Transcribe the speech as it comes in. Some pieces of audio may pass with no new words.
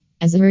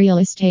As a real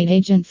estate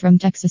agent from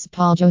Texas,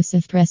 Paul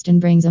Joseph Preston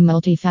brings a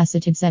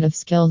multifaceted set of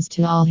skills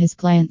to all his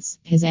clients.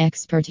 His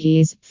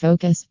expertise,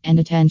 focus, and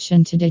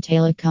attention to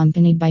detail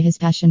accompanied by his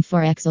passion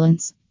for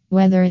excellence.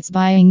 Whether it's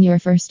buying your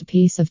first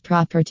piece of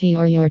property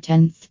or your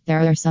 10th,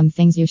 there are some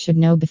things you should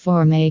know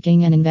before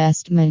making an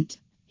investment.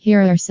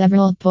 Here are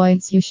several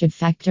points you should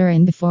factor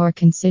in before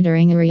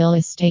considering a real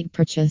estate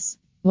purchase.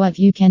 What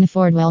you can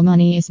afford. Well,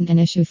 money isn't an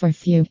issue for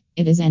few,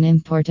 it is an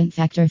important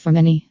factor for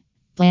many.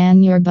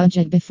 Plan your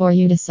budget before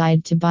you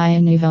decide to buy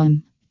a new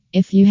home.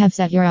 If you have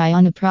set your eye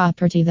on a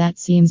property that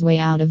seems way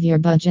out of your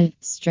budget,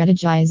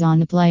 strategize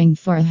on applying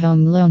for a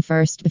home loan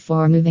first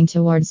before moving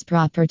towards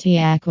property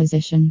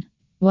acquisition.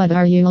 What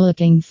are you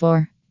looking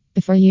for?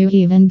 Before you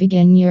even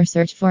begin your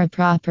search for a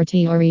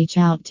property or reach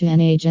out to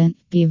an agent,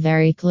 be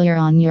very clear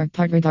on your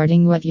part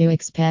regarding what you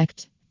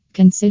expect.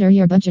 Consider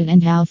your budget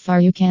and how far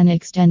you can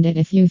extend it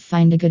if you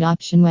find a good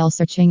option while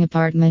searching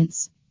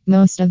apartments.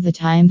 Most of the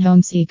time,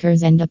 home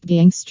seekers end up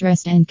being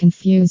stressed and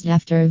confused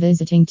after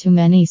visiting too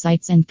many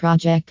sites and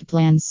project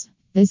plans.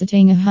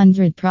 Visiting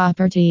 100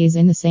 properties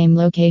in the same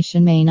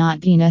location may not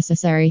be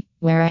necessary,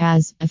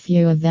 whereas a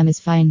few of them is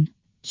fine.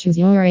 Choose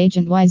your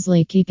agent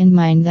wisely. Keep in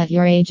mind that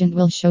your agent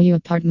will show you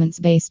apartments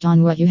based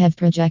on what you have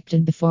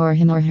projected before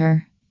him or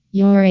her.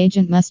 Your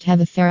agent must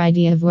have a fair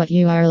idea of what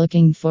you are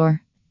looking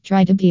for.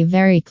 Try to be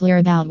very clear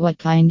about what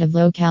kind of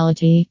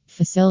locality,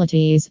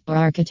 facilities, or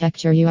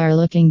architecture you are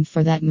looking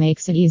for. That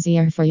makes it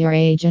easier for your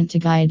agent to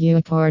guide you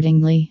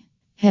accordingly.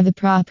 Have a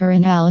proper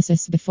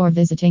analysis before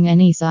visiting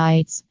any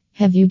sites.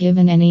 Have you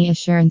given any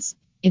assurance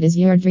it is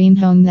your dream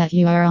home that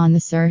you are on the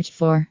search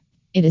for?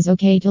 It is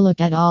okay to look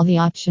at all the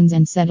options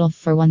and settle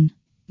for one.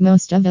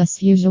 Most of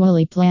us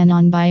usually plan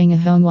on buying a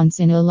home once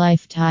in a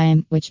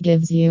lifetime, which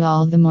gives you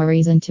all the more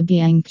reason to be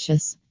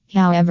anxious.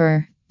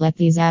 However, let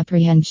these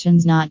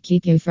apprehensions not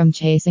keep you from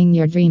chasing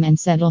your dream and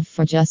settle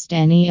for just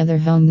any other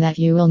home that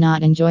you will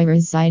not enjoy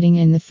residing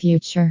in the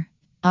future.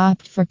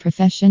 Opt for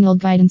professional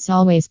guidance.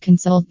 Always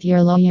consult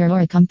your lawyer or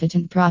a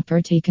competent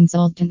property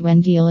consultant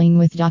when dealing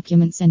with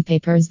documents and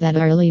papers that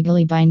are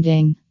legally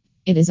binding.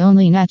 It is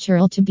only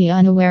natural to be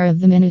unaware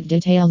of the minute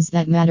details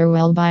that matter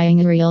while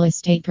buying a real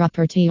estate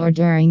property or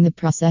during the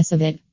process of it.